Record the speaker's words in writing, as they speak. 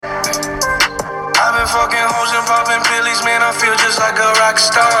popping pillies, man, I feel just like a rock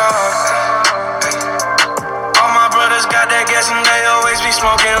star. All my brothers got that gas and they always be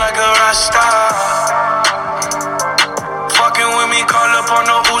smoking like a rock star. Fucking with me, call up on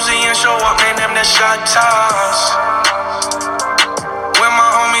the Uzi and show up, man, them the shot toss. When my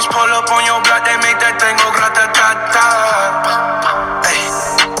homies pull up on your block, they make that thing go grata-ta-ta. Hey,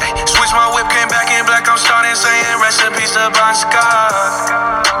 hey, switch my whip, came back in black, I'm starting saying recipes to Bon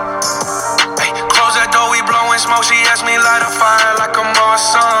Scott. Hey, close that door, we blowing smoke, she asked me light a fire like a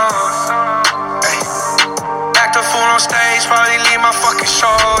Marsan. Hey, act a fool on stage, probably leave my fucking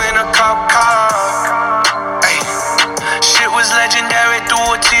show in a cop car. Hey, shit was legendary through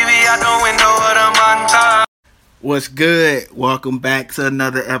a TV out the window of the montage. What's good? Welcome back to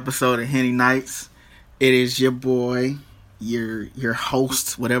another episode of Henny Nights. It is your boy, your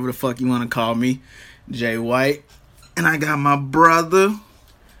host, whatever the fuck you want to call me, Jay White. And I got my brother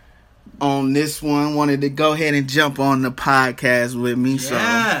on this one. Wanted to go ahead and jump on the podcast with me.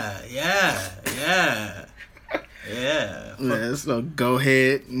 Yeah, so go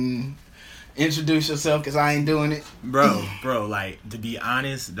ahead and introduce yourself, because I ain't doing it. Bro, like, to be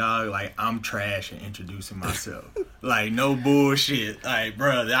honest, dog, like, I'm trash at introducing myself. Like, no bullshit. Like,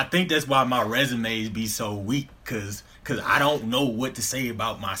 bro, I think that's why my resumes be so weak, because I don't know what to say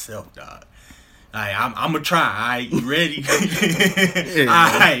about myself, dog. Like, I'm gonna try. All right, you ready? Yeah,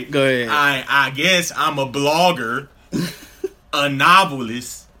 all right, go ahead. I guess I'm a blogger, a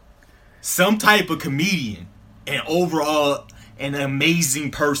novelist, some type of comedian, and overall an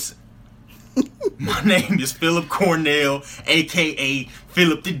amazing person. My name is Philip Cornell, a.k.a.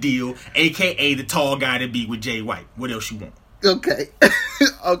 Philip the Deal, a.k.a. the tall guy that be with Jay White. What else you want? Okay.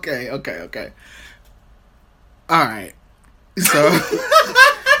 Okay. Alright. So,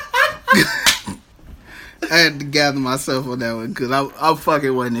 I had to gather myself on that one, because I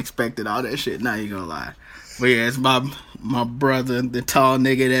fucking wasn't expecting all that shit. Not even gonna lie. But yeah, it's my brother, the tall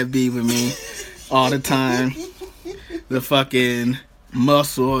nigga that be with me all the time. The fucking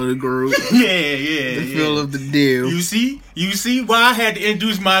muscle of the group. The feel of the deal. You see why I had to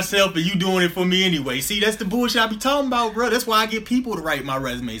introduce myself and you doing it for me anyway. See, that's the bullshit I be talking about, bro. That's why I get people to write my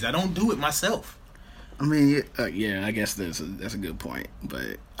resumes. I don't do it myself. I mean, yeah, I guess that's a good point.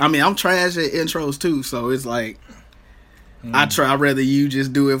 But I mean, I'm trash at intros too, so it's like I'd rather you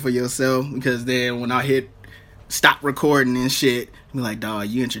just do it for yourself, because then when I hit stop recording and shit, be like, dog,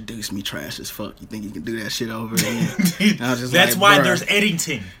 you introduced me trash as fuck. You think you can do that shit over again? That's why there's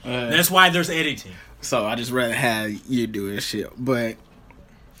editing. That's why there's editing. So I just rather have you do this shit. But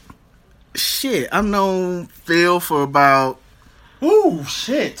shit, I've known Phil for about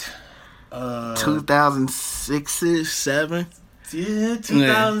 2006-ish, 7. Yeah,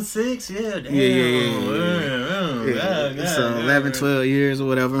 2006. Yeah, damn. Yeah. So 11, 12 years or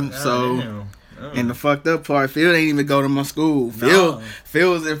whatever. Damn. And the fucked up part, Phil didn't even go to my school. Phil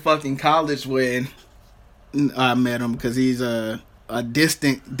was in fucking college when I met him, because he's a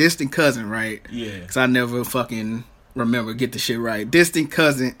distant cousin, right? Yeah. Because I never fucking get the shit right. Distant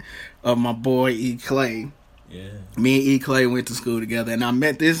cousin of my boy E. Clay. Yeah. Me and E. Clay went to school together, and I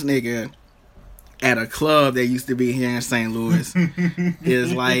met this nigga at a club that used to be here in St. Louis.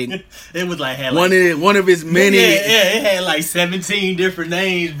 It's like it was like had one of his many. It had like 17 different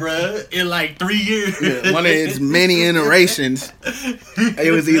names, bro. In like 3 years. Yeah, one of his many iterations.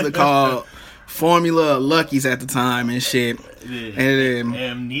 It was either called Formula or Lucky's at the time and shit. Yeah. And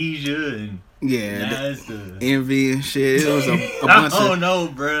Amnesia and Envy and shit. It was a bunch. I don't know,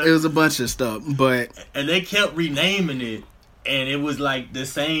 bro. It was a bunch of stuff, and they kept renaming it. And it was like the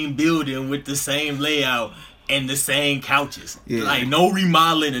same building with the same layout and the same couches. Yeah. Like no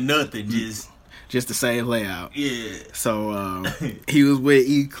remodeling or nothing, just the same layout. Yeah. So he was with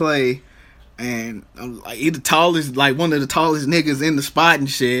E. Clay, and like he the tallest, like one of the tallest niggas in the spot and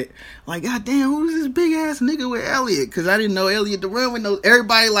shit. Like, goddamn, who's this big ass nigga with Elliot? Because I didn't know Elliot to run with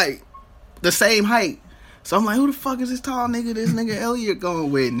everybody like the same height. So I'm like, who the fuck is this tall nigga? This nigga Elliot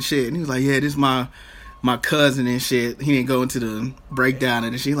going with and shit. And he was like, yeah, this my cousin and shit. He didn't go into the breakdown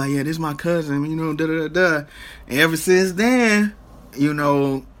of the shit. Like, yeah, this my cousin, you know, da-da-da-da. And ever since then, you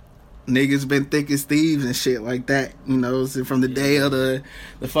know, niggas been thick as thieves and shit like that. You know, so from the day of the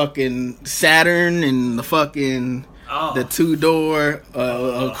fucking Saturn and the fucking the 2-door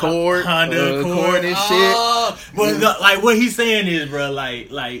Accord, Honda Accord and shit. But like what he's saying is, bro, like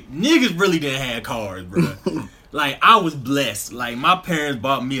niggas really didn't have cars, bro. like, I was blessed. Like, my parents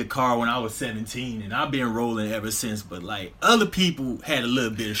bought me a car when I was 17, and I've been rolling ever since. But, like, other people had a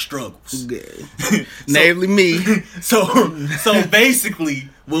little bit of struggles. Yeah. Namely me. So basically,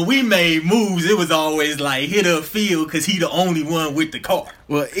 when we made moves, it was always like hit a field because he the only one with the car.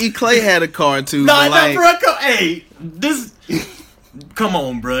 Well, E. Clay had a car too. No, like, bro. Hey, this. Come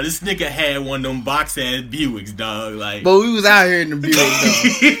on, bro. This nigga had one of them box ass Buicks, dog. Like, but we was out here in the Buick,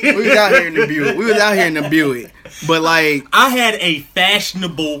 though. We was out here in the Buick. But like, I had a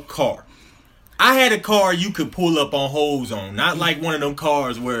fashionable car. I had a car you could pull up on hoes on, not like one of them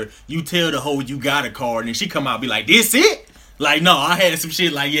cars where you tell the hoe you got a car and then she come out and be like, "This it?" Like, no, I had some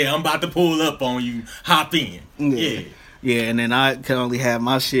shit like, "Yeah, I'm about to pull up on you. Hop in." Yeah, and then I could only have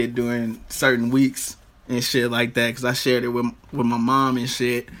my shit during certain weeks and shit like that because I shared it with my mom and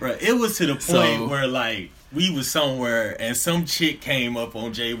shit. Right, it was to the point where like we was somewhere and some chick came up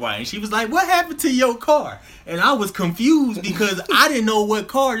on Jay White and she was like, "What happened to your car?" And I was confused because I didn't know what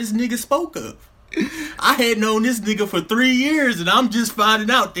car this nigga spoke of. I had known this nigga for 3 years and I'm just finding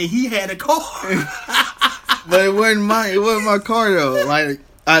out that he had a car. But it wasn't my car though. Like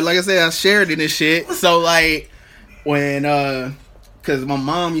I said, I shared it and shit. So like when cause my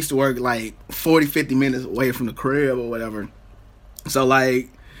mom used to work like 40-50 minutes away from the crib or whatever. So like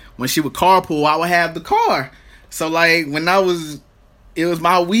when she would carpool, I would have the car. So like when it was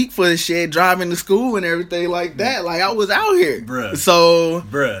my week for the shit, driving to school and everything like that. Like I was out here. Bruh. So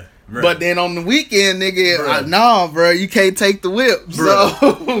Bruh. But then on the weekend, nigga, nah, bro, you can't take the whip. Bruh.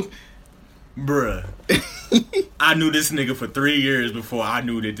 So Bruh. I knew this nigga for 3 years before I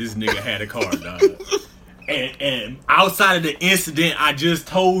knew that this nigga had a car, dog. And outside of the incident I just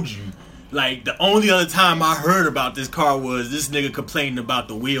told you, like, the only other time I heard about this car was this nigga complaining about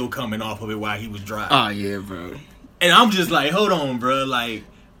the wheel coming off of it while he was driving. Oh, yeah, bro. And I'm just like, hold on, bro. Like,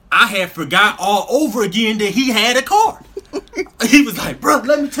 I had forgot all over again that he had a car. He was like, bro,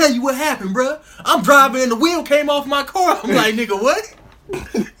 let me tell you what happened, bro. I'm driving and the wheel came off my car. I'm like, nigga, what?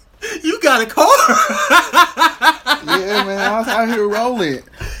 You got a car? Yeah, man. I was out here rolling.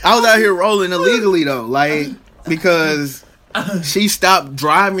 I was out here rolling illegally, though. Like, because she stopped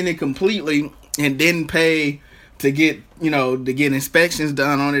driving it completely and didn't pay to get inspections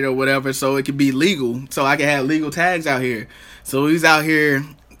done on it or whatever so it could be legal. So I could have legal tags out here. So he was out here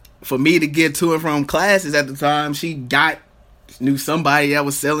for me to get to and from classes at the time. She knew somebody that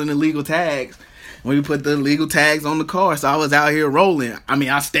was selling illegal tags. We put the legal tags on the car, so I was out here rolling. I mean,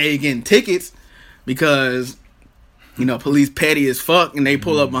 I stayed getting tickets because, police petty as fuck, and they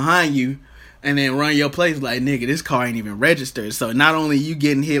pull up behind you and then run your place like, nigga, this car ain't even registered. So not only you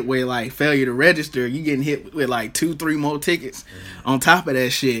getting hit with, like, failure to register, you getting hit with, like, 2-3 more tickets on top of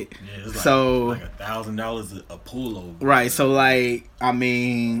that shit. Yeah, it's like $1,000 a pullover. Right, so, like, I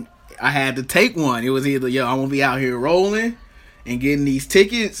mean, I had to take one. It was either, I'm going to be out here rolling and getting these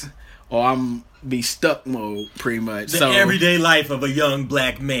tickets, or I'm be stuck mode, pretty much. The everyday life of a young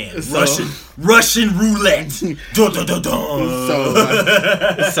black man. Russian roulette. Dun, dun, dun,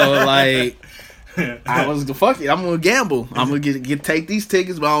 dun. So like, I was fuck it. I'm gonna gamble. I'm gonna take these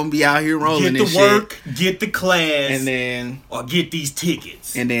tickets, but I'm gonna be out here rolling. Get the work, get the class, and then get these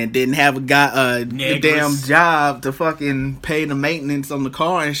tickets. And then didn't have a damn job to fucking pay the maintenance on the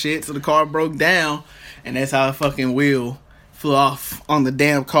car and shit. So the car broke down, and that's how a fucking wheel flew off on the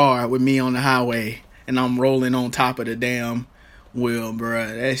damn car with me on the highway, and I'm rolling on top of the damn wheel,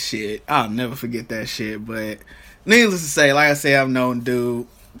 bruh. That shit, I'll never forget that shit. But needless to say, like I said, I've known dude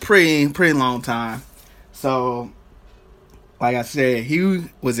pretty long time. So, like I said, he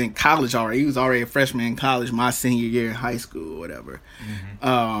was in college already. He was already a freshman in college my senior year in high school or whatever.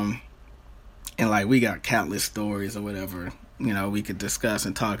 Mm-hmm. And like we got countless stories or whatever, we could discuss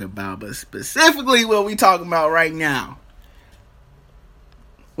and talk about. But specifically what we talking about right now,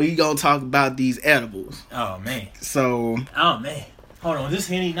 we gonna talk about these edibles. Oh man. So. Oh man. Hold on, this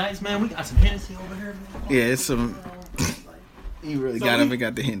Henny nice, man. We got some Hennessy over here, man. Yeah, it's some. You really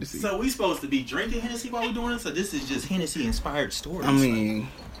got the Hennessy. So we supposed to be drinking Hennessy while we doing this, so this is just Hennessy inspired stories. I mean,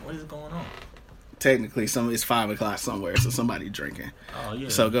 what is going on? Technically, it's 5:00 somewhere, so somebody drinking. Oh yeah.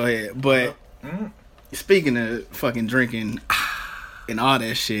 So go ahead. But speaking of fucking drinking and all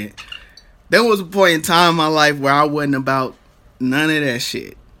that shit, there was a point in time in my life where I wasn't about none of that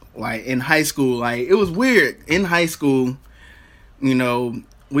shit. Like in high school, like it was weird. In high school, we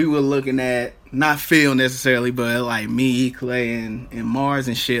were looking at, not Phil necessarily, but like me, Clay, and Mars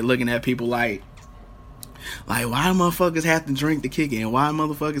and shit, looking at people like why motherfuckers have to drink to kick it, and why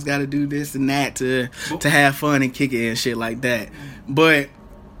motherfuckers got to do this and that to have fun and kick it and shit like that. But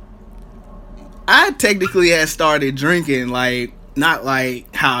I technically had started drinking like not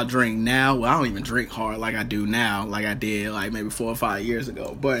like how I drink now. Well, I don't even drink hard like I do now, like I did like maybe 4 or 5 years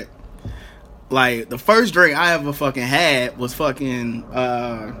ago. But like the first drink I ever fucking had was fucking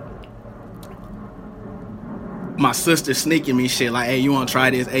my sister sneaking me shit like, hey, you want to try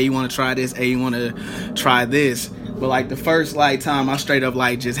this? Hey, you want to try this? Hey, you want to try this? But like the first like time I straight up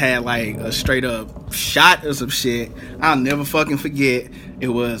like just had like a straight up shot or some shit, I'll never fucking forget. It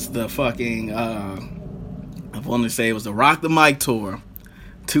was the fucking I want to say it was the Rock the Mic tour,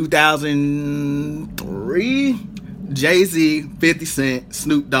 2003. Jay-Z, 50 Cent,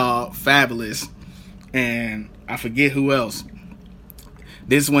 Snoop Dogg, Fabulous, and I forget who else.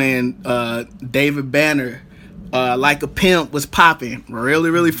 This when David Banner, Like a Pimp, was popping really,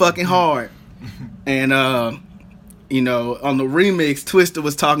 really fucking hard. And you know, on the remix, Twista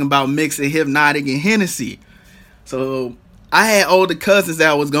was talking about mixing Hypnotic and Hennessy. So I had older cousins that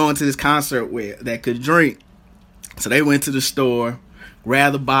I was going to this concert with that could drink. So they went to the store,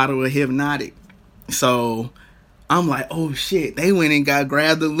 grabbed a bottle of Hypnotic. So I'm like, oh shit, they went and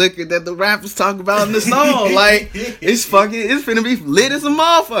grabbed the liquor that the rappers talk about in the song. Like, it's finna be lit as a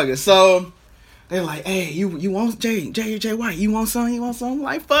motherfucker. So they're like, hey, you want Jay White, you want some? I'm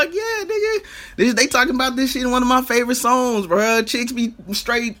like, fuck yeah, nigga. They talking about this shit in one of my favorite songs, bro. Chicks be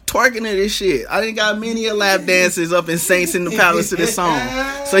straight twerking to this shit. I done got many a lap dances up in Saints in the Palace to this song.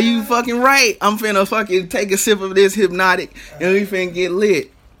 So you fucking right. I'm finna fucking take a sip of this Hypnotic and we finna get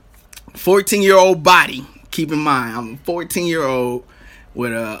lit. 14-year-old body. Keep in mind, I'm a 14-year-old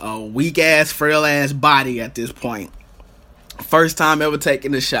with a weak-ass, frail-ass body at this point. First time ever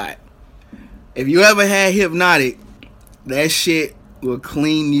taking a shot. If you ever had Hypnotic, that shit will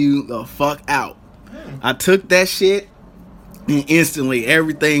clean you the fuck out. I took that shit, and instantly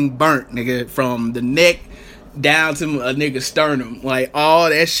everything burnt, nigga, from the neck down to a nigga's sternum. Like, all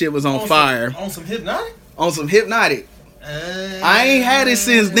that shit was on fire. On some Hypnotic? On some Hypnotic. I ain't had it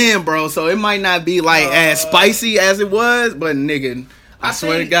since then, bro, so it might not be like as spicy as it was, but nigga, I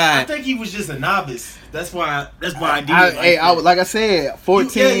swear to God, I think he was just a novice. That's why I did. Like I said,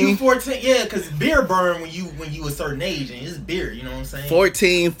 14. You 14, yeah, because beer burn when you a certain age, and it's beer. You know what I'm saying?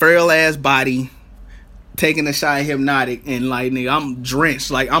 14, frail ass body, taking a shot of Hypnotic, and like nigga, I'm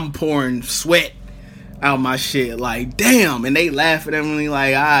drenched, like I'm pouring sweat out my shit, like damn, and they laughing at me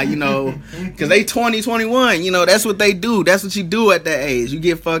like you know, because they 20, 21, you know, that's what they do, that's what you do at that age, you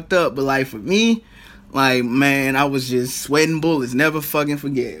get fucked up. But like for me, like man, I was just sweating bullets, never fucking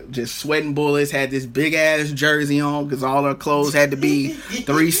forget, just sweating bullets. Had this big ass jersey on because all our clothes had to be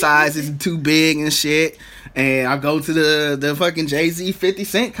 3 sizes too big and shit. And I go to the fucking Jay-Z 50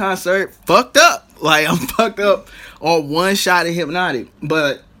 Cent concert, fucked up, like I'm fucked up on one shot of Hypnotic.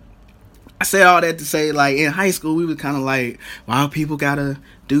 But I say all that to say, like, in high school, we were kind of like, why people gotta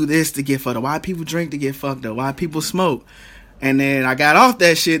do this to get fucked up? Why people drink to get fucked up? Why people smoke? And then I got off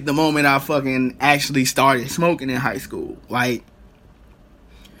that shit the moment I fucking actually started smoking in high school. Like,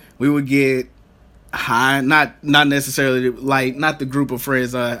 we would get high, not necessarily, like, not the group of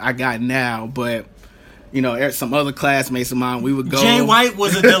friends I got now, but, you know, some other classmates of mine, we would go. Jay White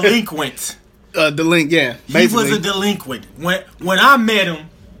was a delinquent. Yeah, basically. He was a delinquent. When I met him,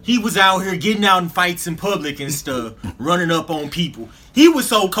 he was out here getting out in fights in public and stuff, running up on people. He was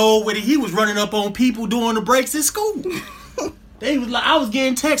so cold with it, he was running up on people during the breaks at school. They was like, I was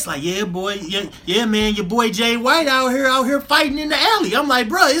getting texts like, yeah, boy, yeah, man, your boy Jay White out here fighting in the alley. I'm like,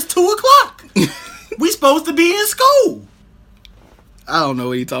 bro, it's 2:00. We supposed to be in school. I don't know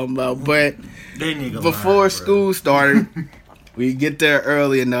what you're talking about, but before lying, school started, we get there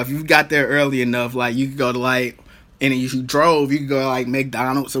early enough. You got there early enough, like you could go to like. And if you drove, you could go to like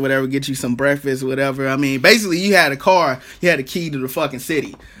McDonald's or whatever, get you some breakfast or whatever. I mean, basically, you had a car, you had a key to the fucking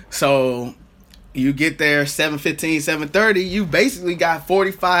city. So you get there 7:15, 7:30, you basically got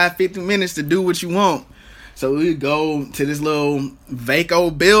 45, 50 minutes to do what you want. So we go to this little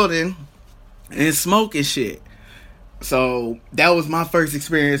Vaco building and smoke and shit. So that was my first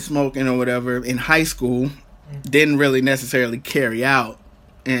experience smoking or whatever in high school. Didn't really necessarily carry out.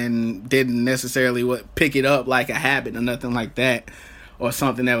 And didn't necessarily pick it up like a habit or nothing like that, or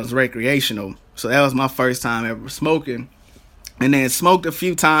something that was recreational. So that was my first time ever smoking. And then smoked a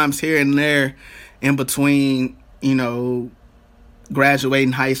few times here and there in between, you know,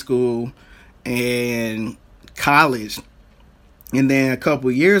 graduating high school and college. And then a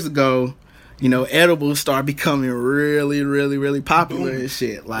couple years ago, you know, edibles start becoming really, really, really popular and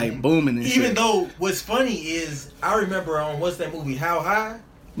shit. Like booming and shit. Even though what's funny is, I remember on, what's that movie, How High?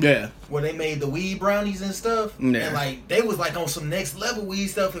 Yeah. Where they made the weed brownies and stuff. Yeah. And like, they was like on some next level weed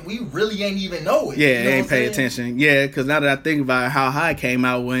stuff and we really ain't even know it. Yeah, you know ain't pay attention. Yeah, because now that I think about it, How High came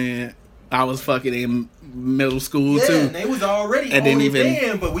out when I was fucking in middle school Yeah, too. and they was already And on didn't it even-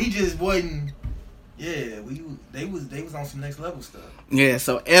 then, but we just wasn't. Yeah, they was on some next level stuff. Yeah,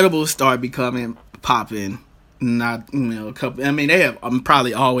 so edibles started becoming popping. Not a couple. I mean, they have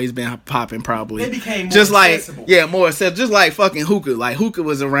probably always been popping. Probably They became more just accessible. more accessible. Just like fucking hookah. Like hookah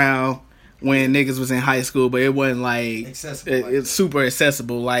was around when niggas was in high school, but it wasn't like Accessible like it's super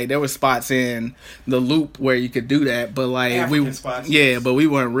accessible. Like there were spots in the Loop where you could do that, but like African spots. but we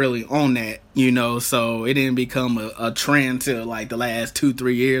weren't really on that, so it didn't become a trend till like the last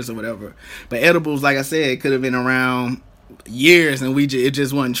 2-3 years or whatever. But edibles, like I said, it could have been around years, and it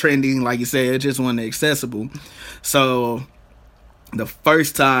just wasn't trending. Like you said, it just wasn't accessible. So the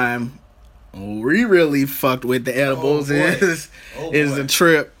first time we really fucked with the edibles is a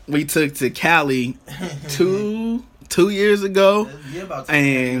trip we took to Cali 2 years ago. Yeah, about 2 And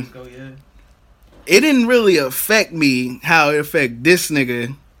years ago, yeah. It didn't really affect me how it affect this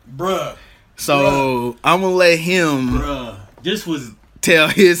nigga. Bruh. So I'm gonna let him Bruh. This was. tell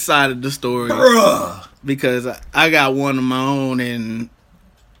his side of the story. Bruh. Because I got one of my own, and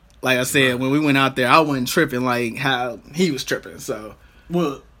like I said, when we went out there, I wasn't tripping like how he was tripping. So,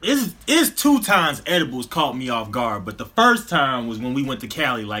 Well, it's 2 times edibles caught me off guard, but the first time was when we went to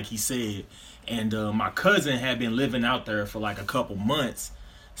Cali, like he said, and my cousin had been living out there for like a couple months,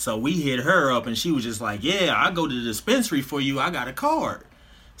 so we hit her up, and she was just like, "Yeah, I go to the dispensary for you. I got a card."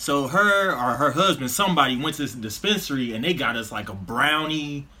 So her or her husband, somebody went to the dispensary, and they got us like a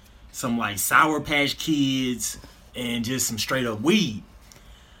brownie, some like Sour Patch Kids, and just some straight up weed.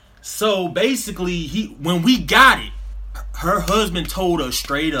 So basically, when we got it, her husband told us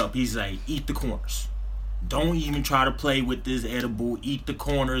straight up, he's like, eat the corners. Don't even try to play with this edible. Eat the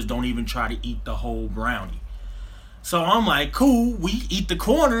corners. Don't even try to eat the whole brownie. So I'm like, cool, we eat the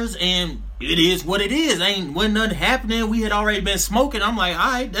corners, and it is what it is. Wasn't nothing happening. We had already been smoking. I'm like,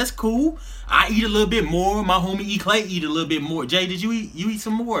 all right, that's cool. I eat a little bit more. My homie E. Clay eat a little bit more. Jay, did you eat? You eat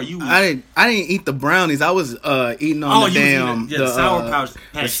some more? I didn't eat the brownies. I was eating on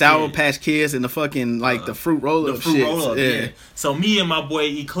the Sour Patch Kids and the fucking like the fruit roll up shit. Yeah. So me and my boy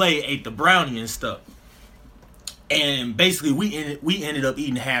E. Clay ate the brownie and stuff, and basically we ended up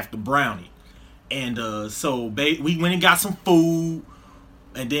eating half the brownie. And so we went and got some food,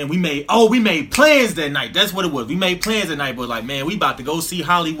 and then we made plans that night. That's what it was. We made plans that night, but like, man, we about to go see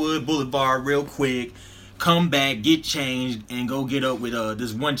Hollywood Boulevard real quick, come back, get changed, and go get up with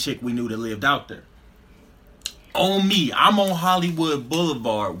this one chick we knew that lived out there. On me, I'm on Hollywood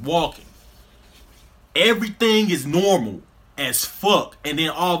Boulevard walking. Everything is normal as fuck, and then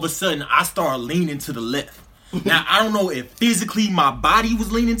all of a sudden I start leaning to the left. Now I don't know if physically my body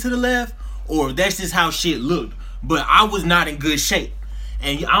was leaning to the left, or if that's just how shit looked, but I was not in good shape.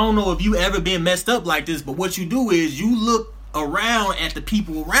 And I don't know if you ever been messed up like this, but what you do is you look around at the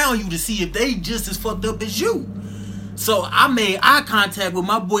people around you to see if they just as fucked up as you. So I made eye contact with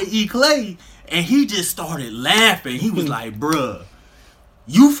my boy E. Clay, and he just started laughing. He was like, bruh,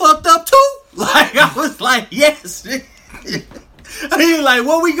 you fucked up too? Like, I was like, yes. He was like,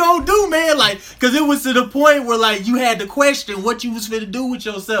 what we gonna do, man? Like, cause it was to the point where like you had to question what you was finna do with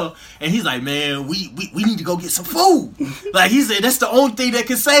yourself. And he's like, man, we need to go get some food. Like he said, that's the only thing that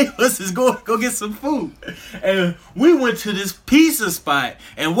can save us is go get some food. And we went to this pizza spot,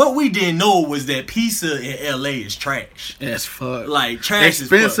 and what we didn't know was that pizza in LA is trash. That's fuck. Like trash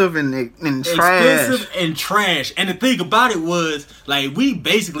expensive is and trash. Expensive and trash. And the thing about it was, like, we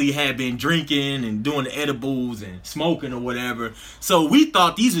basically had been drinking and doing the edibles and smoking or whatever. So we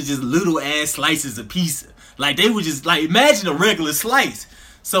thought these were just little ass slices of pizza. Like they were just like, imagine a regular slice.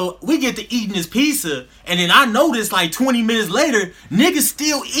 So we get to eating this pizza, and then I noticed like 20 minutes later, niggas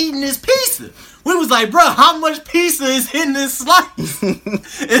still eating this pizza. We was like, bro, how much pizza is in this slice?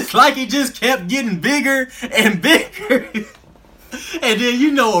 It's like it just kept getting bigger and bigger. And then,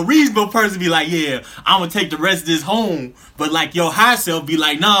 you know, a reasonable person be like, yeah, I'm gonna take the rest of this home. But like your high self be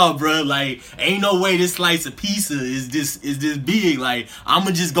like, nah, bro, like ain't no way this slice of pizza is this big. Like I'm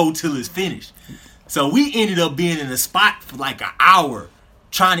gonna just go till it's finished. So we ended up being in a spot for like an hour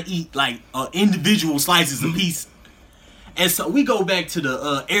trying to eat like individual slices of pizza. And so we go back to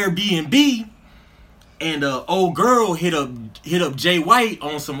the Airbnb, and old girl hit up Jay White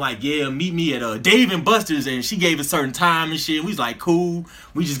on some like, yeah, meet me at Dave and Buster's, and she gave a certain time and shit. We was like, cool,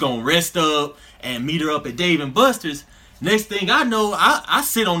 we just gonna rest up and meet her up at Dave and Buster's. Next thing I know, I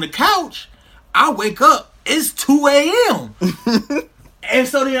sit on the couch, I wake up, it's 2 a.m. And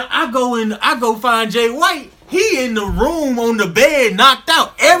so then I go find Jay White. He in the room on the bed, knocked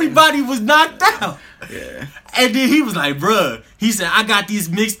out. Everybody was knocked out. Yeah. And then he was like, bruh, he said, I got these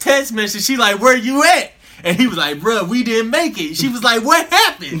mixed text messages. She like, where you at? And he was like, bruh, we didn't make it. She was like, what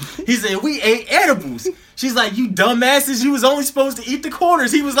happened? He said, we ate edibles. She's like, you dumbasses, you was only supposed to eat the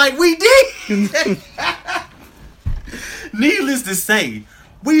corners. He was like, we did. Needless to say,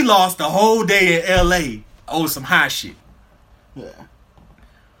 we lost the whole day in LA on some hot shit. Yeah.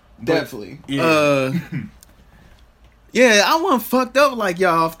 Definitely. Yeah. Yeah, I wasn't fucked up like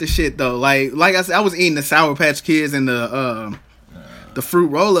y'all off the shit though. Like I said, I was eating the Sour Patch Kids and the fruit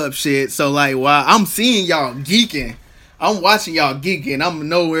roll up shit. So like, while I'm seeing y'all geeking, I'm watching y'all geeking. I'm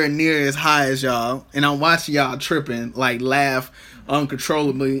nowhere near as high as y'all, and I'm watching y'all tripping, like laugh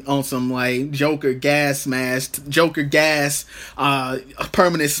uncontrollably on some like Joker gas, a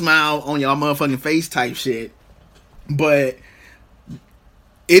permanent smile on y'all motherfucking face type shit. But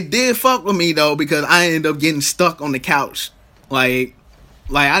it did fuck with me though, because I ended up getting stuck on the couch. Like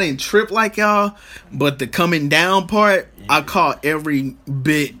I didn't trip like y'all, but the coming down part, I caught every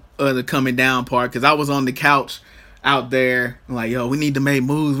bit of the coming down part, because I was on the couch out there like, yo, we need to make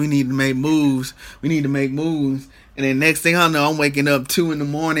moves. And then next thing I know, I'm waking up 2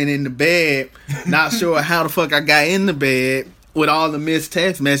 a.m. in the bed, not sure how the fuck I got in the bed, with all the missed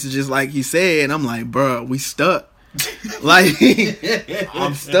text messages like you said. And I'm like, bro, we stuck. Like,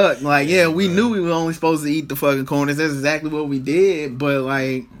 I'm stuck. Like, yeah, we knew we were only supposed to eat the fucking corners. That's exactly what we did. But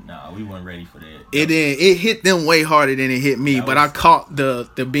like, nah, we weren't ready for that. It hit them way harder than it hit me. But I caught the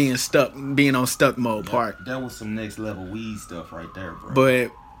being on stuck mode part. That was some next level weed stuff right there, bro.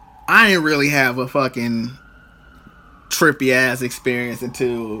 But I didn't really have a fucking trippy ass experience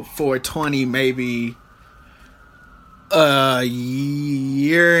until 420, maybe a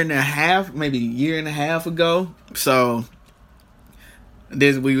year and a half ago. So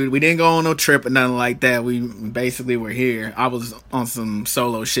we didn't go on no trip or nothing like that. We basically were here. I was on some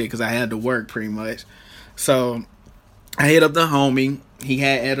solo shit because I had to work pretty much. So I hit up the homie. He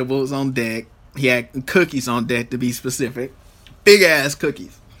had edibles on deck. He had cookies on deck, to be specific. Big ass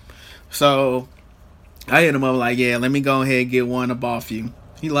cookies. So I hit him up like, yeah, let me go ahead and get one up off you.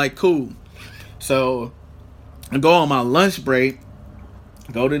 He like, cool. So I go on my lunch break,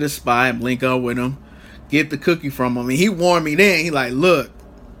 go to the spot, link up with him, get the cookie from him. And he warned me then. He like, look,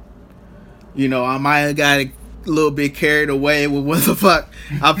 you know, I might have got a little bit carried away with what the fuck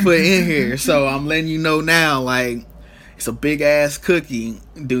I put in here. So I'm letting you know now, like, it's a big ass cookie.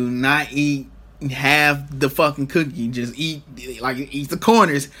 Do not eat half the fucking cookie. Just eat the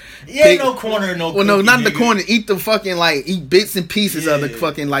corners. Yeah, no corner, no cookie. Well, no, not the corner. Eat the fucking, like, eat bits and pieces of the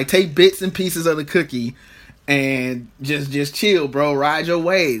fucking, like, take bits and pieces of the cookie. And just chill, bro. Ride your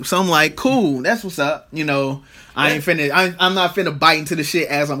wave. So I'm like, cool. That's what's up. You know, I'm not finna bite into the shit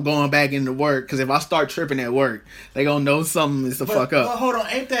as I'm going back into work. Because if I start tripping at work, they gonna know something is the fuck up. But hold on,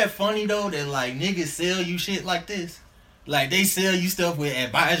 ain't that funny though that like niggas sell you shit like this? Like they sell you stuff with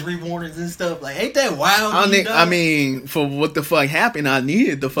advisory warnings and stuff. Like, ain't that wild? I mean, for what the fuck happened, I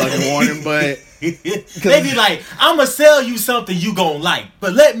needed the fucking warning, but they be like, I'ma sell you something you gonna like,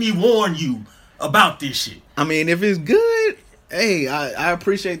 but let me warn you about this shit. I mean, if it's good, hey, I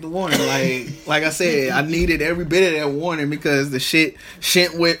appreciate the warning. Like I said, I needed every bit of that warning because the shit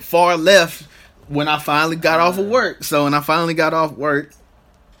went far left when I finally got off of work. So when I finally got off work,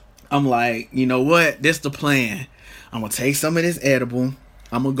 I'm like, you know what? This the plan. I'm gonna take some of this edible.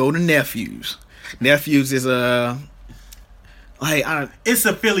 I'm gonna go to Nephew's. Nephew's is it's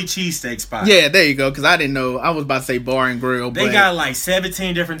a Philly cheesesteak spot. Yeah, there you go. Because I didn't know. I was about to say bar and grill. They got like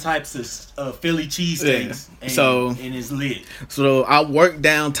 17 different types of Philly cheesesteaks. Yeah. And it's lit. So I worked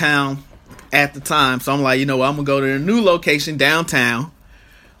downtown at the time. So I'm like, you know what? I'm going to go to the new location downtown.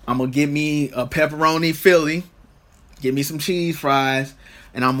 I'm going to get me a pepperoni Philly. Get me some cheese fries.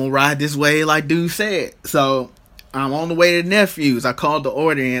 And I'm going to ride this way like dude said. So I'm on the way to Nephew's. I called the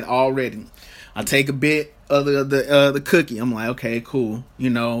order in already. I take a bit of the cookie. I'm like, okay, cool. You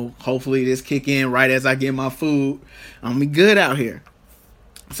know, hopefully this kick in right as I get my food. I'm gonna be good out here.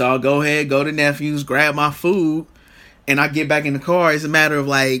 So I'll go to Nephew's, grab my food, and I get back in the car. It's a matter of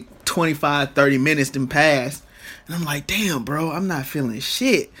like 25, 30 minutes to pass. And I'm like, damn, bro, I'm not feeling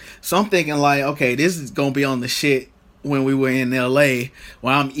shit. So I'm thinking like, okay, this is gonna be on the shit when we were in LA,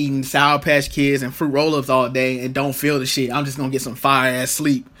 where I'm eating Sour Patch Kids and fruit roll-ups all day and don't feel the shit. I'm just gonna get some fire ass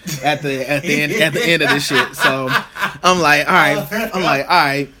sleep at the end of this shit. So I'm like, all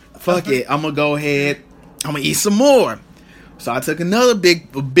right, fuck it. I'm gonna go ahead. I'm gonna eat some more. So I took another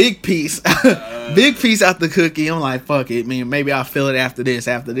big piece, big piece out the cookie. I'm like, fuck it, man. Maybe I'll feel it after this.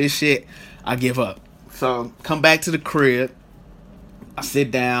 After this shit, I give up. So come back to the crib. I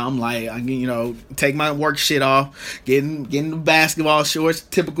sit down, I'm like, take my work shit off, getting the basketball shorts,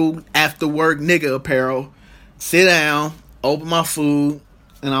 typical after work nigga apparel. Sit down, open my food,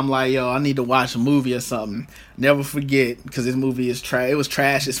 and I'm like, yo, I need to watch a movie or something. Never forget, because this movie is trash. It was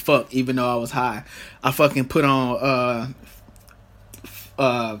trash as fuck, even though I was high. I fucking put on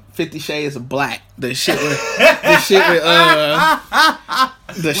 50 Shades of Black. The shit with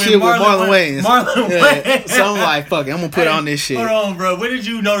Marlon Wayans. Marlon Wayans. So I'm like, fuck it, I'm gonna put on this shit. Hold on, bro. When did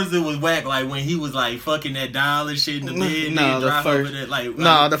you notice it was whack? Like when he was like fucking that doll and shit in the bed.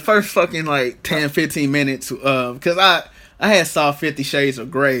 The first fucking like 10-15 minutes. Because I had saw 50 Shades of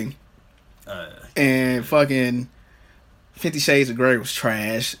Grey, and fucking 50 Shades of Grey was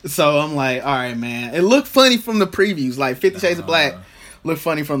trash. So I'm like, all right, man. It looked funny from the previews. Like 50 Shades of Black looked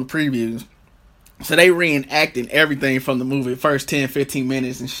funny from the previews. So they reenacting everything from the movie, first 10-15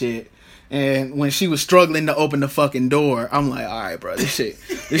 minutes and shit. And when she was struggling to open the fucking door, I'm like, all right, bro, this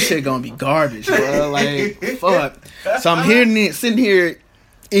shit gonna be garbage, bro. Like, fuck. So I'm sitting here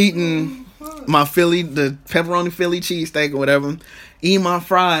eating my the pepperoni Philly cheesesteak or whatever, eating my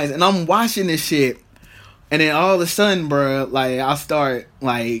fries, and I'm watching this shit. And then all of a sudden, bro, like, I start,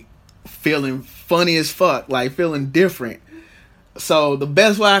 like, feeling funny as fuck, like, feeling different. So the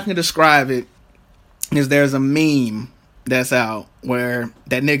best way I can describe it is there's a meme that's out where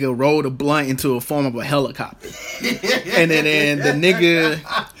that nigga rolled a blunt into a form of a helicopter. And then the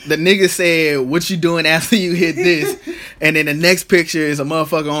nigga said, what you doing after you hit this? And then the next picture is a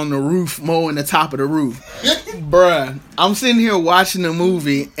motherfucker on the roof mowing the top of the roof. Bruh, I'm sitting here watching the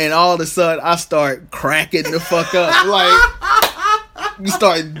movie and all of a sudden I start cracking the fuck up. Like, you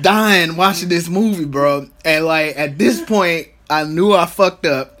start dying watching this movie, bro. And like, at this point, I knew I fucked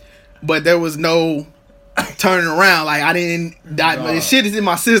up, but there was no turning around. Like, I didn't die. But the shit is in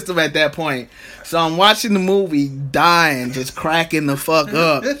my system at that point. So I'm watching the movie, dying, just cracking the fuck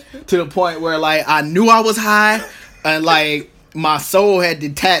up to the point where, like, I knew I was high and, like, my soul had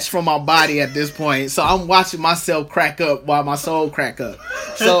detached from my body at this point. So I'm watching myself crack up while my soul crack up.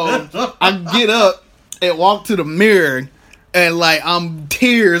 So I get up and walk to the mirror and, like,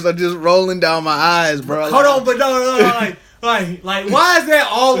 tears are just rolling down my eyes, bro. Hold on, but no. Like, why is that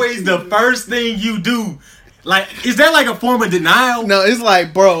always the first thing you do? Like, is that like a form of denial? No, it's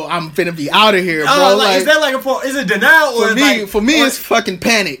like, bro, I'm finna be out of here, bro. Like, is that like a form? Is it denial or for me, it's fucking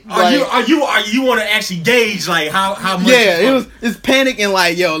panic. Are you want to actually gauge like how much? Yeah, it's panic and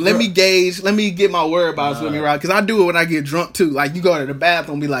like, yo, let me gauge, let me get my whereabouts with me, right? Because I do it when I get drunk too. Like, you go to the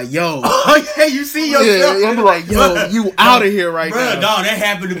bathroom, be like, yo, oh yeah, you see yourself. Yeah, I'm like, yo, you out of here right now. Dog, that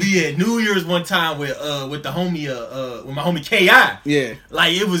happened to be at New Year's one time with the homie with my homie Ki. Yeah,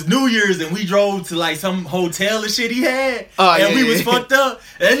 like it was New Year's and we drove to like some hotel and shit he had, and we was fucked up.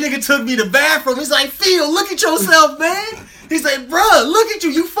 And that nigga took me to the bathroom. He's like, Phil, look at yourself, man. He's like, bruh, look at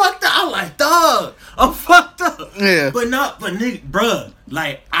you fucked up. I'm like, dog, I'm fucked up. Yeah. But nigga, bruh,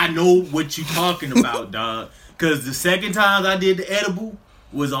 like, I know what you talking about, dog. Cause the second time I did the edible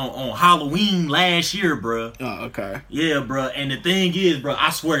was on Halloween last year, bruh. Oh, okay. Yeah, bruh. And the thing is, bruh, I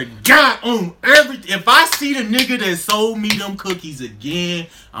swear to God, on everything, if I see the nigga that sold me them cookies again,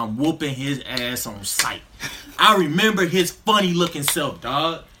 I'm whooping his ass on sight. I remember his funny looking self,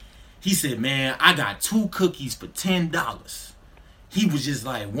 dog. He said, man, I got 2 cookies for $10. He was just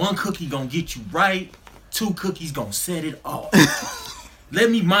like, 1 cookie gonna get you right, 2 cookies gonna set it off.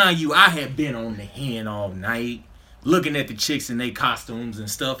 Let me mind you, I had been on the hen all night, looking at the chicks in their costumes and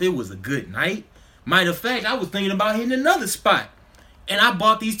stuff. It was a good night. Matter of fact, I was thinking about hitting another spot. And I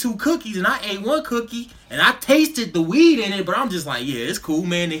bought these 2 cookies and I ate 1 cookie and I tasted the weed in it, but I'm just like, yeah, it's cool,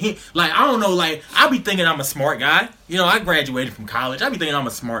 man. Like, I don't know, like, I be thinking I'm a smart guy. You know, I graduated from college. I be thinking I'm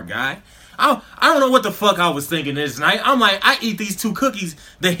a smart guy. I don't know what the fuck I was thinking this night. I'm like, I eat these 2 cookies,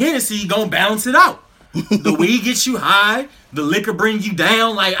 the Hennessy gonna balance it out. The weed gets you high, the liquor brings you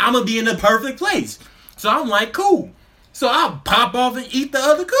down, like, I'm gonna be in the perfect place. So I'm like, cool. So I'll pop off and eat the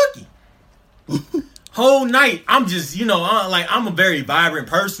other cookie. Whole night, I'm just, you know, I'm a very vibrant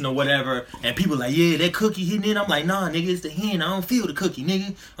person or whatever, and people like, yeah, that cookie hitting in. I'm like, nah, nigga, it's the hen. I don't feel the cookie,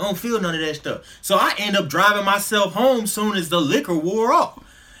 nigga. I don't feel none of that stuff. So I end up driving myself home soon as the liquor wore off.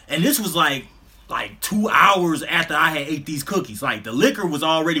 And this was like 2 hours after I had ate these cookies. Like, the liquor was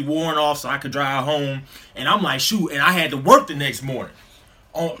already worn off so I could drive home. And I'm like, shoot, and I had to work the next morning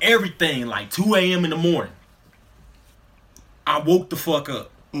on everything, like 2 a.m. in the morning. I woke the fuck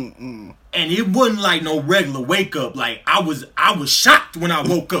up. And it wasn't like no regular wake up. Like, I was shocked when I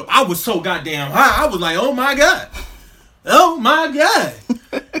woke up. I was so goddamn high. I was like, oh my God. Oh my God.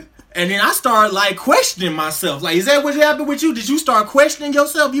 And then I started like questioning myself. Like, is that what happened with you? Did you start questioning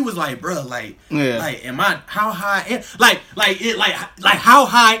yourself? You was like, bro, like, am I, how high am, how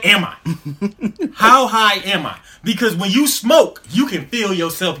high am I? How high am I? Because when you smoke, you can feel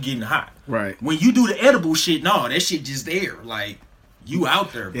yourself getting high. Right. When you do the edible shit, no, that shit just there. Like, You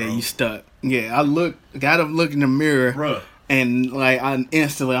out there, bro. Yeah, you stuck. Yeah, got to look in the mirror. Bruh. And, like, I'm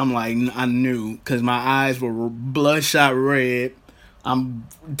like, I knew. Because my eyes were bloodshot red.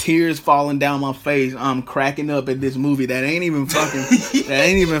 Tears falling down my face. I'm cracking up at this movie that ain't even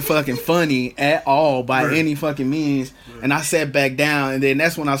fucking funny at all by any fucking means. And I sat back down, and then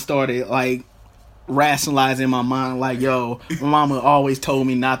that's when I started, like, rationalizing in my mind, like, yo, my mama always told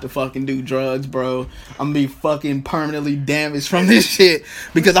me not to fucking do drugs, bro. I'm gonna be fucking permanently damaged from this shit,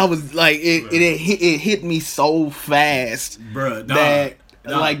 because I was like, it hit me so fast, bro, that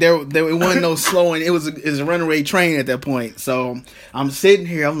like there wasn't no slowing. It was a runaway train at that point. So I'm sitting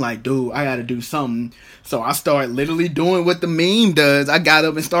here, I'm like, dude, I gotta do something. So I start literally doing what the meme does. I got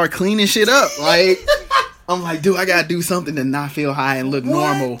up and started cleaning shit up, like. I'm like, dude, I gotta do something to not feel high and look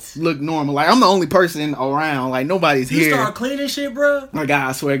normal. Like, I'm the only person around. Like, nobody's here. You start cleaning shit, bro? My God,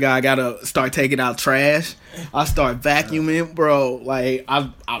 I swear to God, I gotta start taking out trash. I start vacuuming, bro. Like,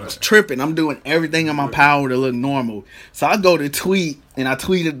 I was tripping. I'm doing everything in my power to look normal. So I go to tweet, and I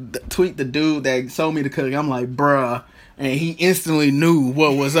tweet the dude that sold me the cookie. I'm like, bruh. And he instantly knew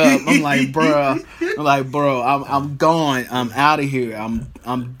what was up. I'm like, bruh. Bro, I'm gone. I'm out of here.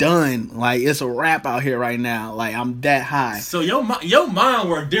 I'm done. Like, it's a wrap out here right now. Like, I'm that high. So your mind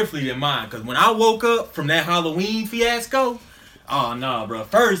worked differently than mine. Because when I woke up from that Halloween fiasco, oh, no, bro.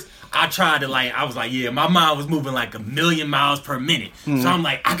 First, I tried to, like, I was like, yeah, my mind was moving like 1,000,000 miles per minute. Mm-hmm. So I'm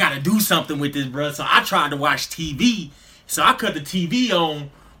like, I got to do something with this, bro. So I tried to watch TV. So I cut the TV on.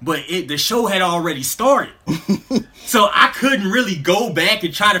 But the show had already started. So I couldn't really go back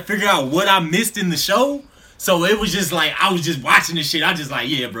and try to figure out what I missed in the show. So it was just like, I was just watching this shit. I just like,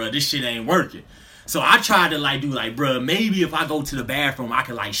 yeah, bro, this shit ain't working. So I tried to like do like, bro, maybe if I go to the bathroom, I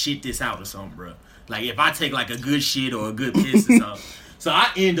can like shit this out or something, bro. Like if I take like a good shit or a good piss or something. So I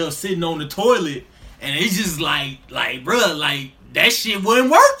end up sitting on the toilet and it's just like, bro, like that shit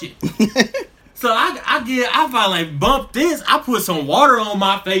wasn't working. So I finally like bumped this. I put some water on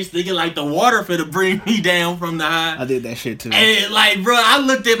my face, thinking like the water finna bring me down from the high. I did that shit too. And like, bro, I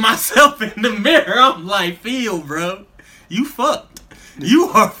looked at myself in the mirror. I'm like, Phil, bro, you fucked. You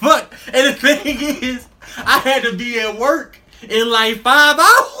are fucked. And the thing is, I had to be at work in like 5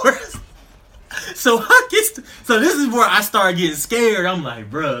 hours. So so this is where I started getting scared. I'm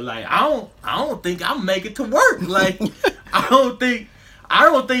like, bro, like I don't think I'll make it to work. Like I don't think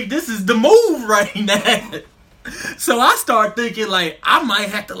this is the move right now. So I start thinking like I might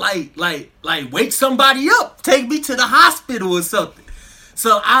have to like wake somebody up, take me to the hospital or something.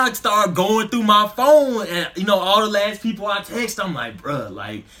 So I start going through my phone and all the last people I text, I'm like, bruh,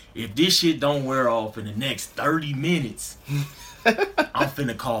 like if this shit don't wear off in the next 30 minutes, I'm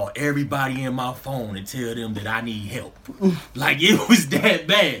finna call everybody in my phone and tell them that I need help. Like it was that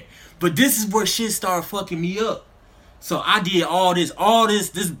bad. But this is where shit started fucking me up. So I did all this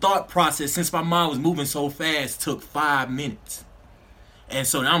thought process, since my mind was moving so fast, took 5 minutes. And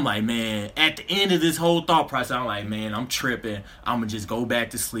so I'm like, man, at the end of this whole thought process, I'm like, man, I'm tripping. I'm going to just go back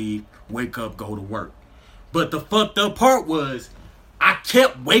to sleep, wake up, go to work. But the fucked up part was I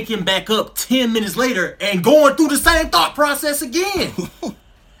kept waking back up 10 minutes later and going through the same thought process again.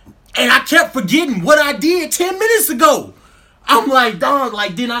 And I kept forgetting what I did 10 minutes ago. I'm like, dog,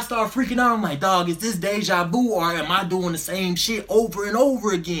 like, then I start freaking out. I'm like, dog, is this deja vu or am I doing the same shit over and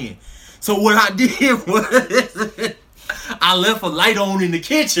over again? So what I did was I left a light on in the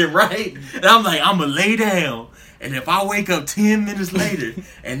kitchen, right? And I'm like, I'm going to lay down. And if I wake up 10 minutes later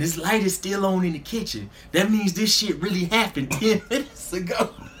and this light is still on in the kitchen, that means this shit really happened 10 minutes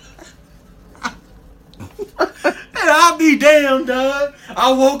ago. And I'll be damned, dog.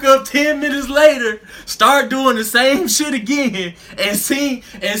 I woke up 10 minutes later, start doing the same shit again, and seen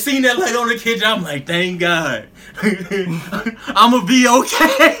that light on the kitchen. I'm like, thank God. I'm gonna be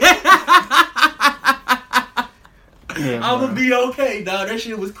okay. I'm gonna be okay, dog. That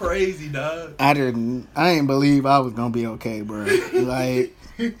shit was crazy, dog. I didn't believe I was gonna be okay, bro. Like,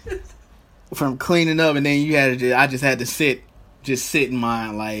 from cleaning up, and then I just had to sit in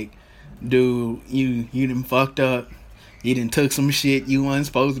mine, like, dude, you done fucked up. You done took some shit you wasn't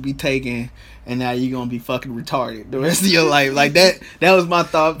supposed to be taking, and now you gonna be fucking retarded the rest of your life. Like that was my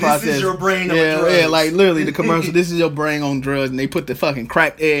thought process. This is your brain on drugs. Yeah, like literally the commercial. This is your brain on drugs, and they put the fucking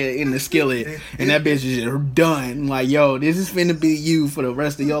cracked air in the skillet, and that bitch is just done. Like, yo, this is finna be you for the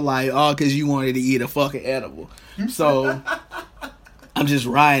rest of your life, all because you wanted to eat a fucking edible. So I'm just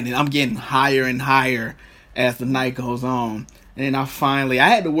riding. I'm getting higher and higher as the night goes on. And then I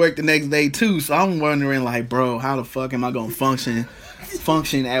had to work the next day too, so I'm wondering like, bro, how the fuck am I gonna function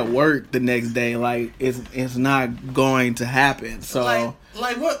function at work the next day. Like it's not going to happen. So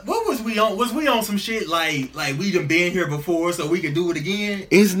like what was we on? Was we on some shit like we done been here before so we could do it again?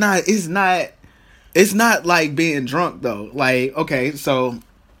 It's not like being drunk though. Like, okay, so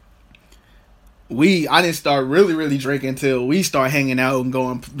I didn't start really drinking until we start hanging out and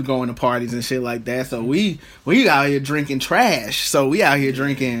going to parties and shit like that. So we out here drinking trash. So we out here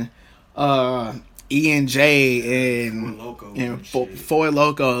drinking E&J and Four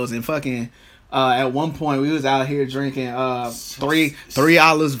Locos and fucking at one point we was out here drinking three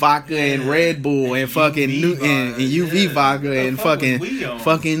olives vodka and Red Bull and fucking and UV vodka and fucking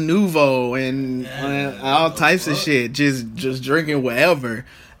Nuvo and all types of shit. Just drinking whatever.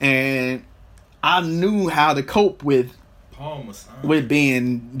 And I knew how to cope with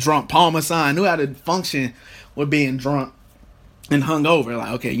being drunk. Parmesan, knew how to function with being drunk and hungover.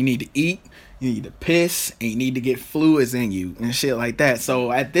 Like, okay, you need to eat, you need to piss, and you need to get fluids in you and shit like that.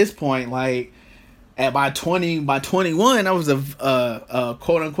 So at this point, like by 21, I was a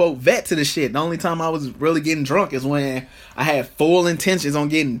quote unquote vet to the shit. The only time I was really getting drunk is when I had full intentions on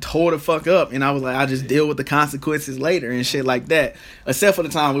getting tore the fuck up, and I was like, I just deal with the consequences later and shit like that. Except for the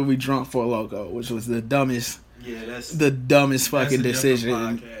time when we drunk for a Loco, which was the dumbest. Yeah, that's the dumbest fucking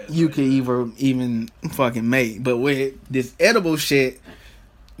decision you could even fucking make. But with this edible shit,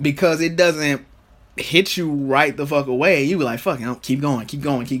 because it doesn't hit you right the fuck away, you be like, fuck it, keep going,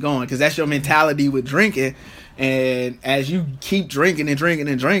 because that's your mentality with drinking. And as you keep drinking and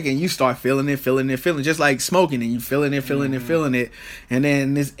drinking, you start feeling it, just like smoking, and you feeling it. And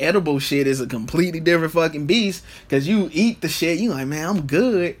then this edible shit is a completely different fucking beast, because you eat the shit, you like, man, I'm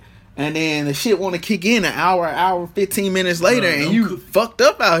good. And then the shit want to kick in an hour, 15 minutes later, and you fucked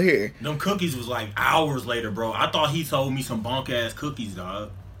up out here. Them cookies was like hours later, bro. I thought he told me some bunk ass cookies,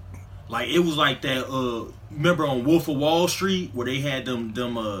 dog. Like, it was like that, remember on Wolf of Wall Street where they had them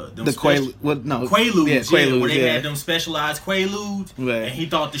Quaaludes. Yeah, where they had them specialized Quaaludes, right. And he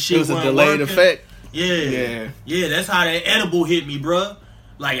thought the shit was a delayed working. Effect. Yeah, that's how that edible hit me, bruh.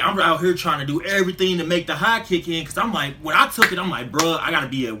 Like, I'm out here trying to do everything to make the high kick in, because I'm like, when I took it, I'm like, bruh, I gotta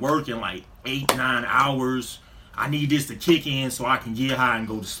be at work in like 8-9 hours. I need this to kick in so I can get high and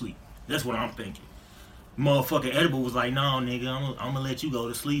go to sleep. That's what I'm thinking. Motherfucking edible was like, no, nigga, I'm gonna let you go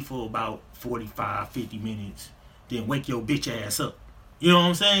to sleep for about 45-50 minutes, then wake your bitch ass up. You know what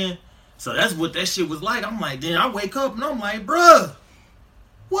I'm saying? So that's what that shit was like. I'm like, then I wake up and I'm like, bruh,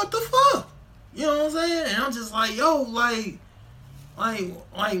 what the fuck? You know what I'm saying? And I'm just like, yo, like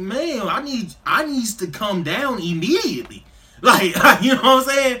man, I needs to come down immediately. Like, you know what I'm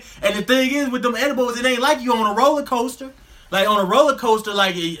saying? And the thing is, with them edibles, it ain't like you on a roller coaster. Like, on a roller coaster,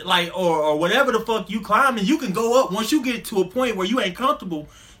 like or whatever the fuck you climbing, you can go up. Once you get to a point where you ain't comfortable,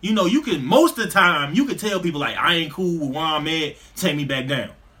 you know, you can, most of the time, you can tell people, like, I ain't cool with where I'm at, take me back down.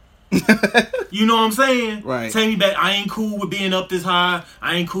 You know what I'm saying? Right. Take me back. I ain't cool with being up this high.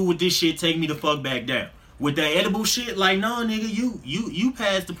 I ain't cool with this shit. Take me the fuck back down. With that edible shit, like, no, nigga, you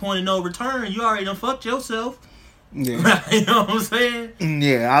passed the point of no return. You already done fucked yourself. Yeah. You know what I'm saying?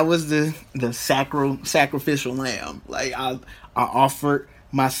 Yeah, I was the sacrificial lamb. Like, I offered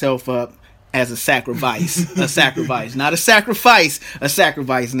myself up as a sacrifice. Not a sacrifice, a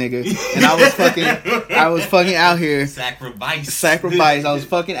sacrifice, nigga. And I was fucking out here. Sacrifice. I was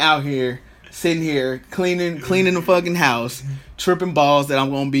fucking out here, sitting here, cleaning the fucking house, tripping balls that I'm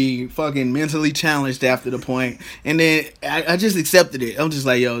gonna be fucking mentally challenged after the point. And then I just accepted it. I'm just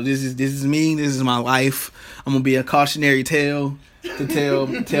like, yo, this is me, this is my life. I'm gonna be a cautionary tale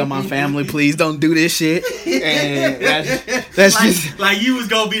to tell my family, please don't do this shit. And that's like, just like you was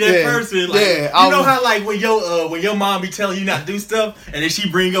gonna be that person. Like, you know how like when your mom be telling you not to do stuff, and then she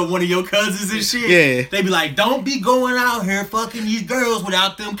bring up one of your cousins and shit. Yeah, they be like, don't be going out here fucking these girls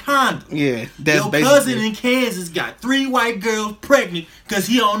without them condoms. Yeah, that's your cousin in Kansas got 3 white girls pregnant because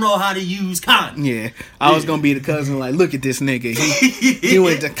he don't know how to use condoms. Yeah, I was gonna be the cousin. Like, look at this nigga. He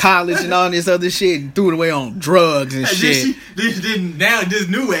went to college and all this other shit, and threw it away on drugs and shit. Now this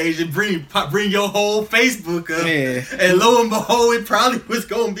new age, and bring your whole Facebook up, and lo and behold, it probably was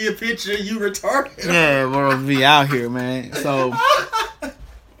gonna be a picture of you retarded. Yeah, we'll be out here, man. So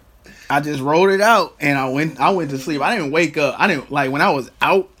I just wrote it out, and I went to sleep. I didn't wake up. I didn't, like, when I was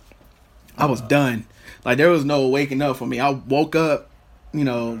out, I was done. Like, there was no waking up for me. I woke up, you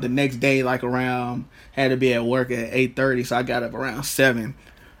know, the next day, like around, had to be at work at 8:30, so I got up around 7,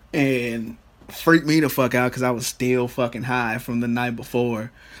 and freaked me the fuck out because I was still fucking high from the night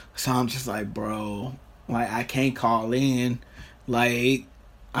before. So I'm just like, bro, like, I can't call in. Like,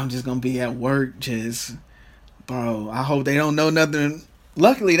 I'm just gonna be at work, just, bro, I hope they don't know nothing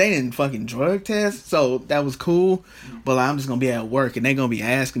luckily they didn't fucking drug test, so that was cool. But like, I'm just gonna be at work and they gonna be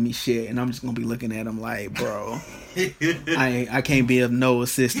asking me shit, and I'm just gonna be looking at them like, bro, I can't be of no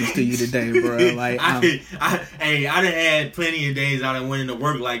assistance to you today, bro. Like, I done had plenty of days I done went into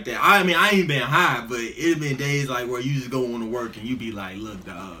work like that. I mean, I ain't been high, but it been days like where you just go on to work and you be like, look,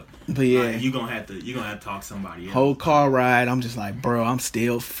 dog. But yeah, like, you gonna have to talk to somebody else. Whole car ride, I'm just like, bro, I'm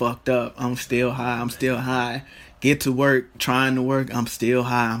still fucked up. I'm still high. Get to work, trying to work, I'm still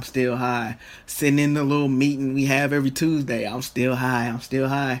high. Sitting in the little meeting we have every Tuesday, I'm still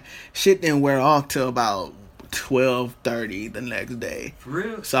high. Shit didn't wear off till about 12:30 the next day. For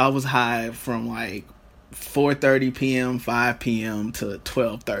real? So I was high from like 4:30 p.m., 5 p.m. to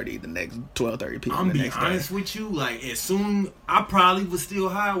 12:30 p.m. I'm the being next honest day. with you, like as soon I probably was still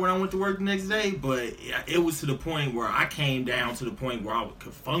high when I went to work the next day, but it was to the point where I came down to the point where I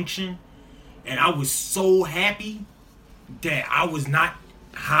could function, and I was so happy that I was not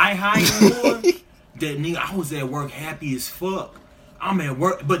high anymore. That nigga, I was at work happy as fuck. I'm at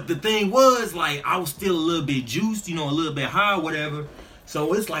work, but the thing was, like, I was still a little bit juiced, a little bit high, whatever.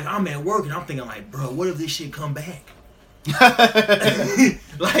 So it's like I'm at work and I'm thinking, like, bro, what if this shit come back?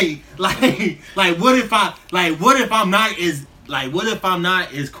 like, what if I'm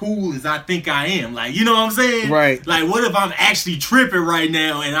not as cool as I think I am? Like, you know what I'm saying? Right. Like, what if I'm actually tripping right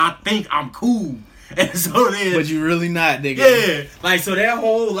now and I think I'm cool? And so then, but you really not, nigga. Yeah, like, so that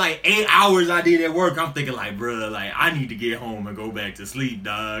whole, 8 hours I did at work, I'm thinking, like, bruh, like, I need to get home and go back to sleep,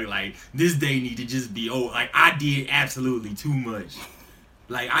 dog. Like, this day need to just be over. Like, I did absolutely too much.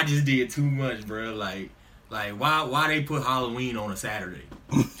 Like, I just did too much, bruh. Like, why they put Halloween on a Saturday?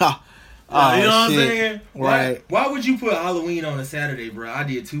 Oh, you know what I'm shit. saying? Right. Why would you put Halloween on a Saturday, bruh? I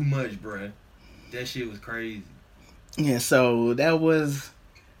did too much, bruh. That shit was crazy. Yeah, so that was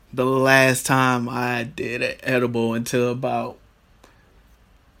the last time I did an edible until about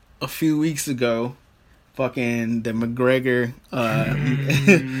a few weeks ago. Fucking the McGregor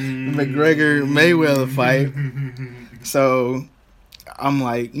Mayweather fight. So I'm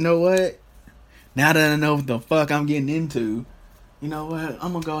like, you know what? Now that I know what the fuck I'm getting into, you know what?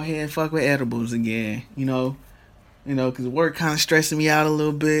 I'm gonna go ahead and fuck with edibles again. Because work kind of stressing me out a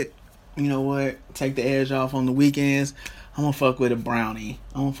little bit. You know what? Take the edge off on the weekends. I'm gonna fuck with a brownie.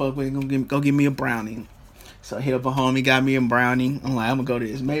 Go give me a brownie. So I hit up a homie, got me a brownie. I'm like, I'm gonna go to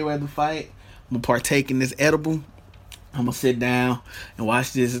this Mayweather fight. I'm gonna partake in this edible. I'm gonna sit down and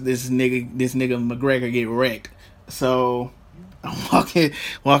watch this nigga McGregor get wrecked. So I'm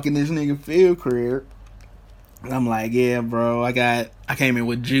walking this nigga field career. And I'm like, yeah, bro, I came in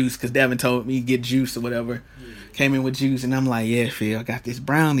with juice because Devin told me get juice or whatever. Came in with juice, and I'm like, yeah, Phil, I got this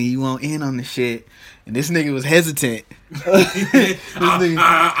brownie. You want in on the shit? And this nigga was hesitant.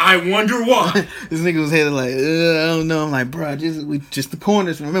 I wonder why. This nigga was hesitant, like, I don't know. I'm like, bro, just the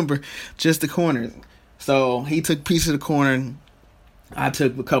corners. Remember, just the corners. So he took a piece of the corner. I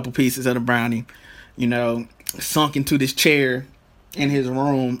took a couple pieces of the brownie. Sunk into this chair in his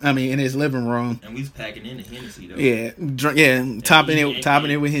room. I mean, in his living room. And we was packing in the Hennessy though. Yeah, topping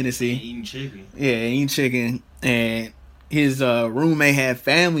it with Hennessy. And eating chicken. Yeah, eating chicken. And his roommate had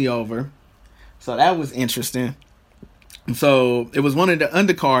family over, so that was interesting. So it was one of the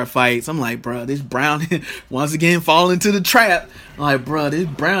undercard fights. I'm like, bro, this brownie once again fall into the trap. I'm like, bro, this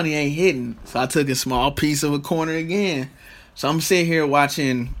brownie ain't hitting. So I took a small piece of a corner again. So I'm sitting here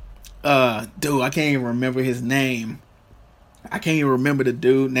watching. Dude, I can't even remember his name. I can't even remember the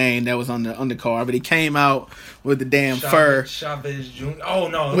dude name that was on the undercard, but he came out with the damn fur. Chavez Jr. Oh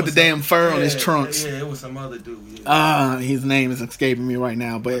no, with the damn fur on his trunks. Yeah, it was some other dude. Yeah. His name is escaping me right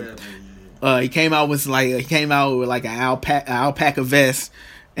now, but he came out with like an alpaca vest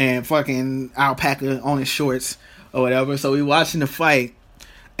and fucking alpaca on his shorts or whatever. So we watching the fight,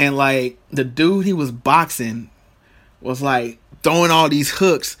 and like the dude he was boxing was like throwing all these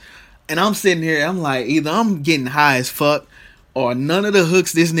hooks, and I'm sitting here, I'm like, either I'm getting high as fuck, or none of the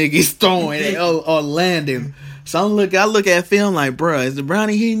hooks this nigga is throwing or landing. So I look at Phil like, bruh, is the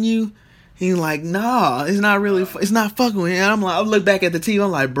brownie hitting you? He's like, nah, it's not really, it's not fucking with him. I'm like, I look back at the TV,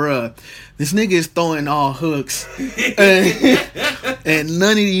 I'm like, bruh, this nigga is throwing all hooks, and none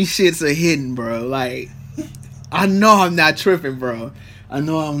of these shits are hitting, bro. Like, I know I'm not tripping, bro.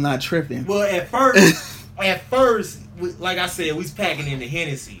 Well, at first, like I said, we was packing in the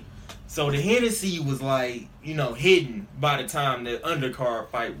Hennessy. So the Hennessy was like, hidden by the time the undercard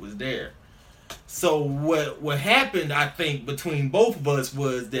fight was there. So what happened, I think, between both of us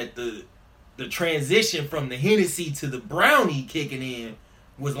was that the transition from the Hennessy to the brownie kicking in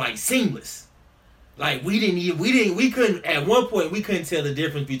was like seamless. Like we couldn't at one point we couldn't tell the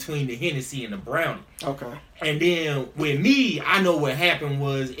difference between the Hennessy and the Brownie. Okay. And then with me, I know what happened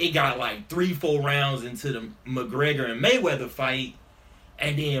was it got like 3-4 rounds into the McGregor and Mayweather fight,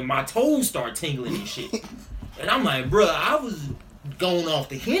 and then my toes start tingling and shit. And I'm like, bruh, I was going off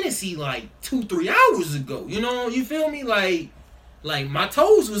the Hennessy like 2-3 hours ago. You know, you feel me? Like my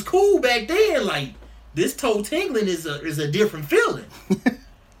toes was cool back then. Like this toe tingling is a different feeling.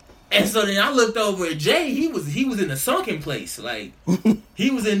 And so then I looked over at Jay. He was in a sunken place. Like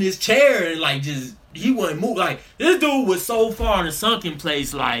he was in this chair and like just he wasn't moving. Like this dude was so far in a sunken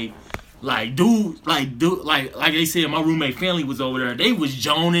place. Like they said, my roommate family was over there. They was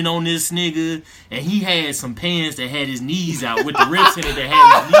joning on this nigga, and he had some pants that had his knees out with the rips in it that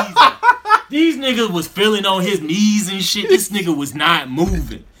had his knees out. These niggas was feeling on his knees and shit. This nigga was not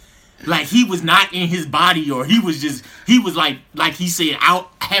moving. Like he was not in his body, or he was like he said,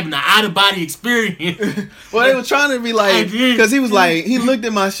 out having an out of body experience. Well, they were trying to be like, because he was like, he looked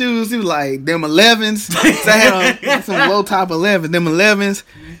at my shoes, he was like, them 11s. So I had on some low top 11s, them 11s.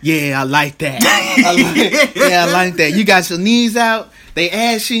 Yeah, I like that. I like that. You got your knees out, they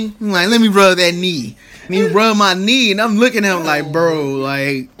ashy. I'm like, let me rub that knee. And he rubbed my knee, and I'm looking at him like, bro,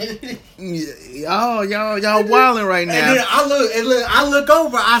 like, y'all wilding right now. And then I look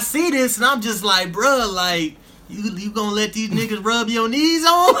over, I see this, and I'm just like, bro, like, you gonna let these niggas rub your knees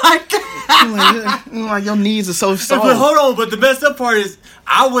on like that? like your knees are so soft. But hold on, but the messed up part is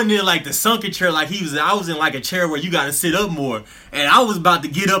I wasn't in like the sunken chair like he was. I was in like a chair where you gotta sit up more, and I was about to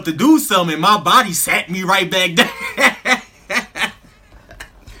get up to do something, and my body sat me right back down.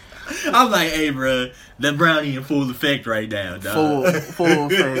 I'm like, hey, bro, the brownie in full effect right now, dog. Full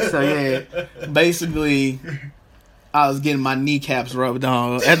effect. So yeah, basically, I was getting my kneecaps rubbed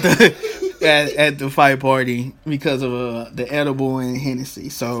on at the fight party because of the edible and Hennessy.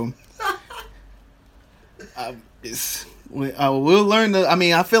 So I will learn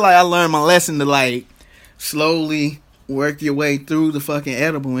I feel like I learned my lesson to like slowly work your way through the fucking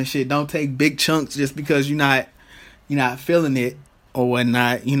edible and shit. Don't take big chunks just because you're not feeling it or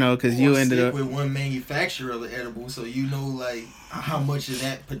whatnot, you know, because you ended up with one manufacturer of the edible, so you know like how much of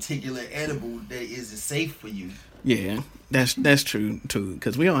that particular edible that isn't safe for you. Yeah, that's true too.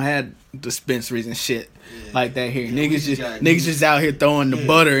 Because we don't have dispensaries and shit like that here. Yeah, niggas just out here throwing the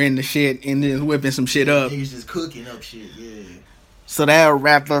butter in the shit and then whipping some shit up. Niggas just cooking up shit. Yeah. So that'll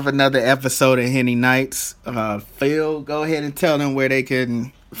wrap up another episode of Henny Nights. Phil, go ahead and tell them where they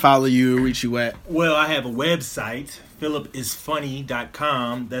can follow you or reach you at. Well, I have a website,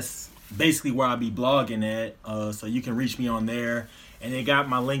 philipisfunny.com. That's basically where I'll be blogging at. So you can reach me on there. And they got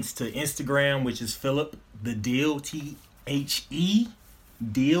my links to Instagram, which is Philip the Deal, THE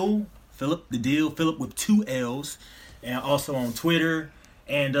Deal, Philip the Deal, Philip with 2 L's, and also on Twitter.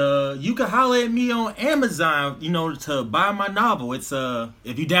 And you can holler at me on Amazon, you know, to buy my novel. It's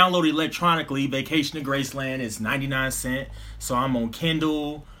if you download it electronically, Vacation to Graceland, it's 99 cents. So I'm on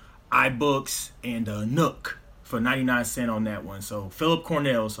Kindle, iBooks, and Nook for 99 cents on that one. So Philip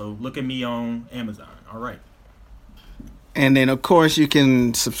Cornell. So look at me on Amazon. All right. And then, of course, you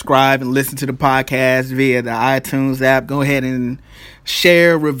can subscribe and listen to the podcast via the iTunes app. Go ahead and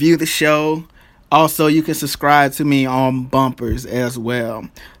share, review the show. Also, you can subscribe to me on Bumpers as well.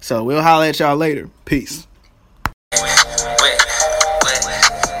 So we'll holler at y'all later. Peace.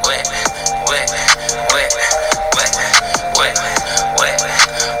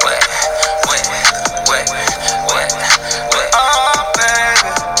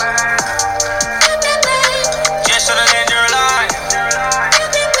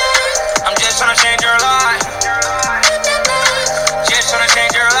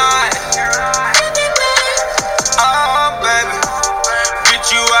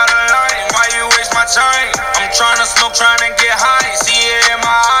 Tryna smoke, tryna get high, see it in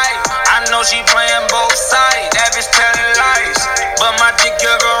my eye. I know she playing.